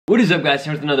What is up, guys?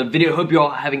 Here's another video. Hope you're all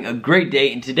having a great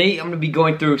day, and today I'm going to be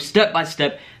going through step by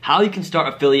step how you can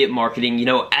start affiliate marketing,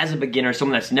 as a beginner,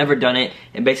 someone that's never done it,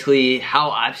 and basically how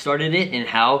I've started it and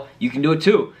how you can do it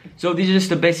too. So these are just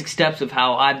the basic steps of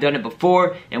how I've done it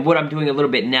before and what I'm doing a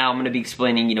little bit now. I'm going to be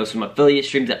explaining, some affiliate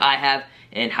streams that I have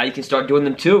and how you can start doing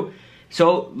them too.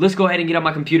 So let's go ahead and get on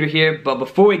my computer here, but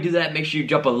before we do that, make sure you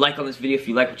drop a like on this video if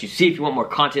you like what you see, if you want more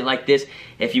content like this.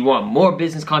 If you want more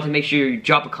business content, make sure you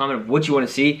drop a comment of what you want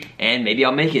to see, and maybe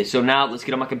I'll make it. So now let's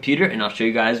get on my computer and I'll show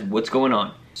you guys what's going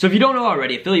on. So if you don't know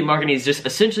already, affiliate marketing is just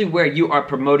essentially where you are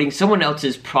promoting someone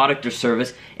else's product or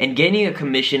service and gaining a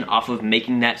commission off of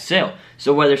making that sale.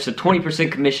 So whether it's a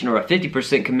 20% commission or a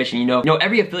 50% commission,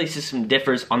 every affiliate system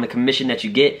differs on the commission that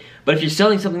you get. But if you're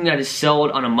selling something that is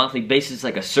sold on a monthly basis,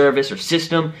 like a service or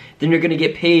system, then you're going to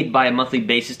get paid by a monthly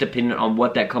basis depending on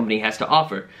what that company has to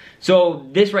offer. So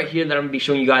this right here that I'm going to be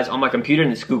showing you guys on my computer in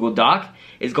this Google Doc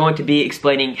is going to be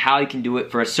explaining how you can do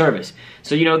it for a service.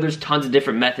 So there's tons of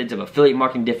different methods of affiliate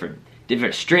marketing,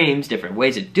 different streams, different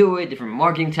ways to do it, different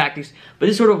marketing tactics, but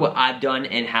this is sort of what I've done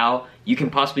and how you can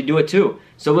possibly do it too.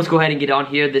 So let's go ahead and get on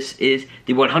here. This is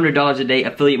the $100 a day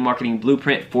affiliate marketing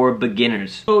blueprint for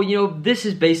beginners. So this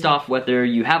is based off whether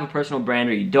you have a personal brand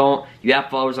or you don't, you have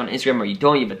followers on Instagram or you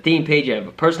don't, you have a theme page, you have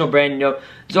a personal brand,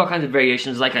 there's all kinds of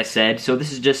variations like I said. So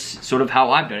this is just sort of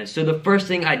how I've done it. So the first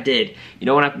thing I did,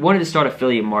 when I wanted to start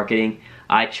affiliate marketing,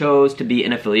 I chose to be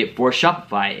an affiliate for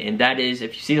Shopify, and that is,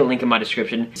 if you see the link in my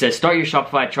description, it says start your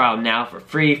Shopify trial now for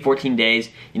free, 14 days,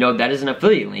 that is an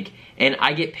affiliate link, and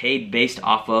I get paid based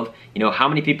off of, how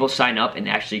many people sign up and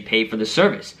actually pay for the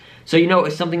service. So,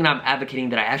 it's something that I'm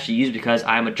advocating that I actually use because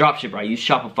I'm a dropshipper. I use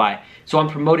Shopify, so I'm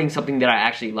promoting something that I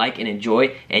actually like and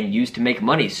enjoy and use to make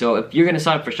money. So if you're gonna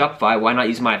sign up for Shopify, why not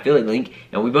use my affiliate link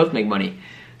and we both make money?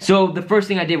 So the first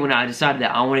thing I did when I decided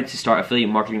that I wanted to start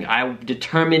affiliate marketing, I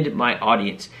determined my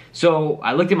audience. So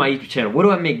I looked at my YouTube channel. What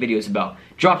do I make videos about?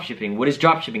 Dropshipping. What is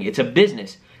dropshipping? It's a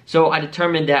business. So I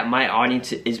determined that my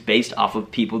audience is based off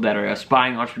of people that are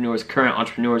aspiring entrepreneurs, current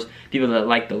entrepreneurs, people that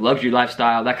like the luxury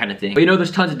lifestyle, that kind of thing. But there's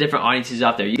tons of different audiences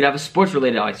out there. You could have a sports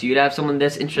related audience. You could have someone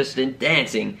that's interested in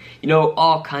dancing,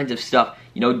 all kinds of stuff.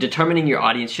 Determining your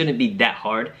audience shouldn't be that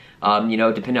hard.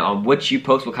 Depending on what you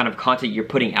post, what kind of content you're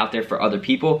putting out there for other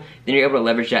people, then you're able to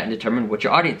leverage that and determine what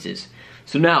your audience is.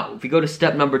 So now, if we go to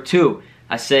step number 2,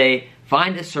 I say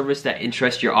find a service that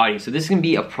interests your audience. So this can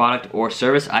be a product or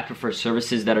service. I prefer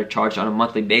services that are charged on a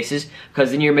monthly basis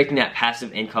because then you're making that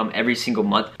passive income every single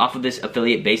month off of this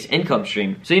affiliate-based income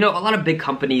stream. So a lot of big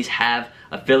companies have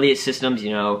affiliate systems,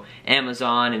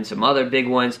 Amazon and some other big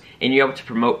ones, and you're able to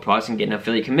promote products and get an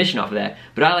affiliate commission off of that.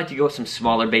 But I like to go with some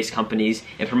smaller based companies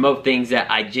and promote things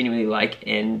that I genuinely like,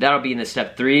 and that'll be in the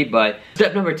step 3. But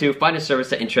step number 2, find a service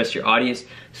that interests your audience.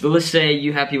 So let's say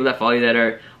you have people that follow you that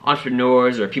are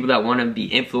entrepreneurs or people that want to be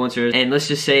influencers, and let's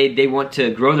just say they want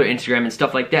to grow their Instagram and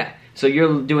stuff like that. So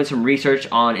you're doing some research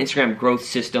on Instagram growth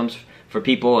systems for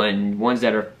people and ones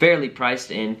that are fairly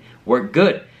priced and work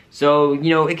good. So,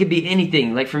 it could be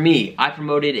anything. Like for me, I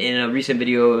promoted in a recent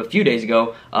video a few days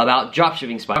ago about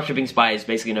Dropshipping Spy. Dropshipping Spy is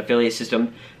basically an affiliate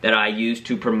system that I use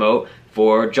to promote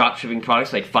for dropshipping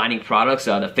products, like finding products,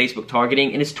 the Facebook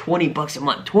targeting, and it's 20 bucks a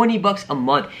month. 20 bucks a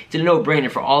month. It's a no-brainer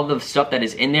for all the stuff that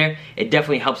is in there. It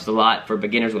definitely helps a lot for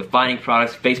beginners with finding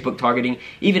products, Facebook targeting.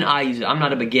 Even I use it. I'm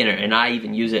not a beginner, and I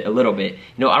even use it a little bit.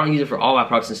 I don't use it for all my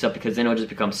products and stuff because then it'll just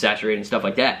become saturated and stuff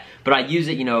like that. But I use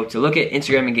it, to look at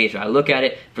Instagram engagement. I look at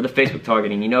it for the Facebook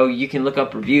targeting. You can look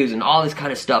up reviews and all this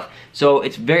kind of stuff. So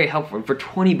it's very helpful. For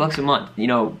 20 bucks a month,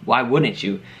 why wouldn't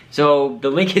you? So the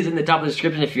link is in the top of the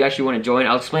description if you actually want to join.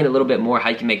 I'll explain a little bit more how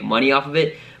you can make money off of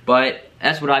it, but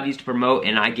that's what I've used to promote,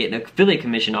 and I get an affiliate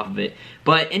commission off of it.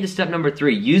 But into step number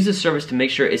 3, use the service to make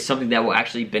sure it's something that will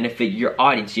actually benefit your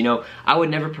audience. I would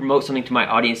never promote something to my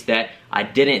audience that I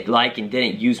didn't like and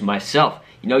didn't use myself.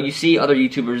 You see other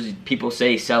YouTubers, people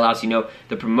say sellouts,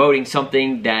 they're promoting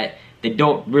something that they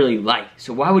don't really like.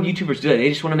 So why would YouTubers do that? They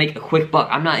just want to make a quick buck.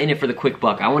 I'm not in it for the quick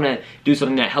buck. I want to do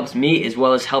something that helps me as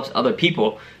well as helps other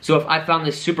people. So if I found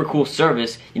this super cool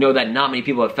service, that not many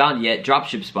people have found yet,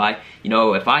 Dropship Spy,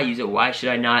 if I use it, why should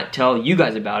I not tell you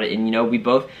guys about it? And we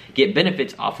both get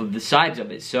benefits off of the sides of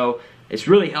it. So it's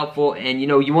really helpful, and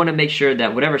you want to make sure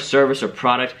that whatever service or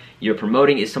product you're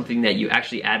promoting is something that you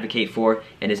actually advocate for,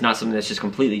 and it's not something that's just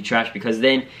completely trash, because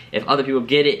then if other people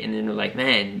get it and then they're like,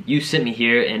 man, you sent me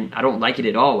here and I don't like it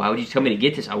at all, why would you tell me to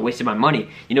get this? I wasted my money.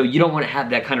 You don't want to have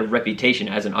that kind of reputation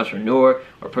as an entrepreneur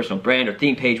or personal brand or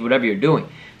theme page, whatever you're doing.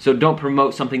 So don't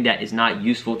promote something that is not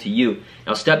useful to you.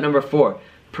 Now step number 4,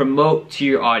 promote to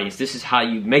your audience. This is how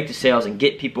you make the sales and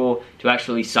get people to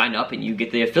actually sign up, and you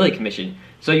get the affiliate commission.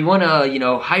 So you wanna, you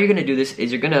know, how you're gonna do this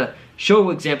is you're gonna show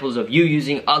examples of you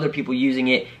using, other people using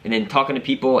it, and then talking to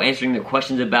people, answering their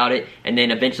questions about it, and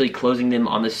then eventually closing them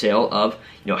on the sale of,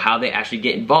 you know, how they actually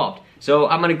get involved. So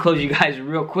I'm gonna close you guys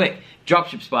real quick.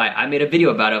 Dropship Spy, I made a video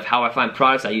about it of how I find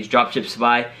products. I use Dropship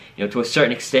Spy, you know, to a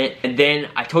certain extent. And then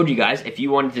I told you guys if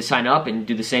you wanted to sign up and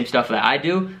do the same stuff that I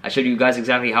do, I showed you guys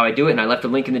exactly how I do it, and I left a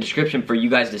link in the description for you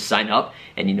guys to sign up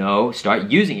and, you know, start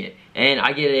using it. And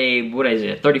I get a, what is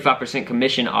it, a 35%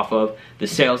 commission off of the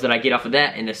sales that I get off of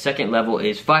that, and the second level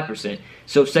is 5%.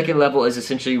 So second level is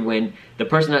essentially when the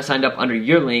person that signed up under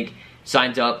your link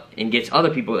signs up and gets other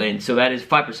people in, so that is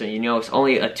 5%. You know, it's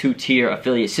only a 2-tier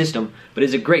affiliate system, but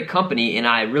it's a great company, and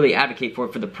I really advocate for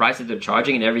it for the price that they're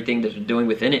charging and everything that they're doing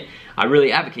within it. I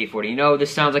really advocate for it. You know,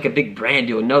 this sounds like a big brand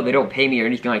deal. No, they don't pay me or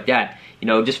anything like that. You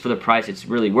know, just for the price, it's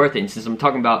really worth it. And since I'm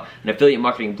talking about an affiliate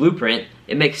marketing blueprint,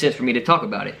 it makes sense for me to talk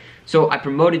about it. So I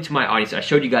promoted to my audience. I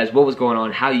showed you guys what was going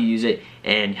on, how you use it,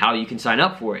 and how you can sign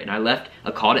up for it. And I left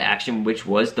a call to action, which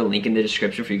was the link in the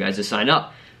description for you guys to sign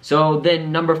up. So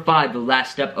then number 5, the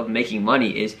last step of making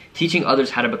money, is teaching others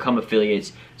how to become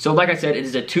affiliates. So like I said, it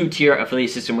is a 2-tier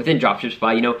affiliate system within Dropship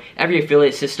Spy. You know, every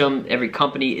affiliate system, every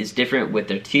company is different with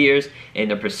their tiers and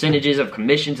their percentages of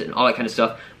commissions and all that kind of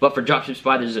stuff. But for Dropship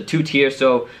Spy, there's a 2-tier.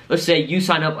 So let's say you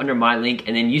sign up under my link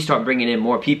and then you start bringing in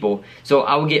more people. So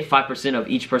I will get 5% of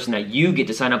each person that you get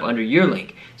to sign up under your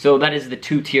link. So that is the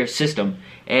 2-tier system.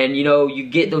 And you know, you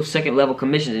get those second level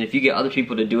commissions, and if you get other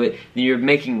people to do it, then you're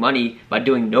making money by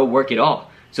doing no work at all.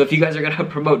 So if you guys are going to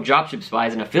promote Dropship Spy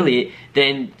as an affiliate,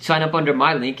 then sign up under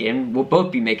my link and we'll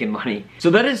both be making money. So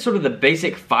that is sort of the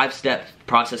basic 5-step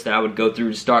process that I would go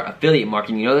through to start affiliate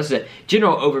marketing. You know, this is a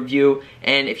general overview,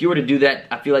 and if you were to do that,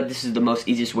 I feel like this is the most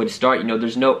easiest way to start. You know,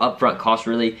 there's no upfront cost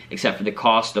really, except for the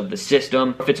cost of the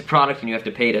system. If it's a product and you have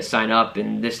to pay to sign up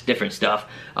and this different stuff,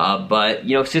 but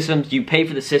you know, systems, you pay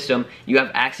for the system, you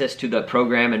have access to the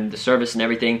program and the service and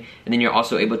everything, and then you're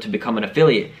also able to become an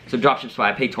affiliate. So Dropship Spy,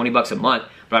 I pay 20 bucks a month,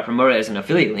 but I promote it as an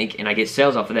affiliate link and I get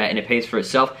sales off of that, and it pays for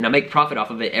itself, and I make profit off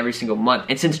of it every single month.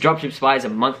 And since Dropship Spy is a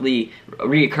monthly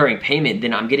reoccurring payment,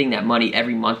 then I'm getting that money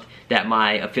every month that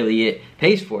my affiliate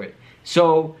pays for it.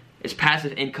 So it's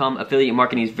passive income. Affiliate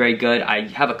marketing is very good. I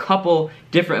have a couple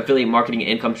different affiliate marketing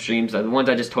income streams. The ones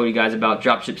I just told you guys about,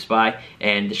 Dropship Spy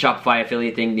and the Shopify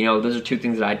affiliate thing, you know, those are 2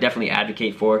 things that I definitely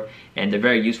advocate for, and they're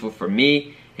very useful for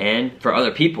me and for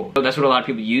other people. So that's what a lot of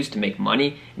people use to make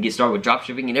money and get started with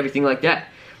dropshipping and everything like that.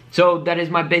 So that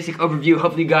is my basic overview.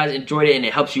 Hopefully you guys enjoyed it and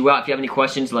it helps you out. If you have any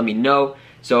questions, let me know.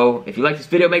 So if you like this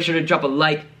video, make sure to drop a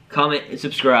like, comment, and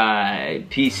subscribe.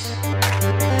 Peace.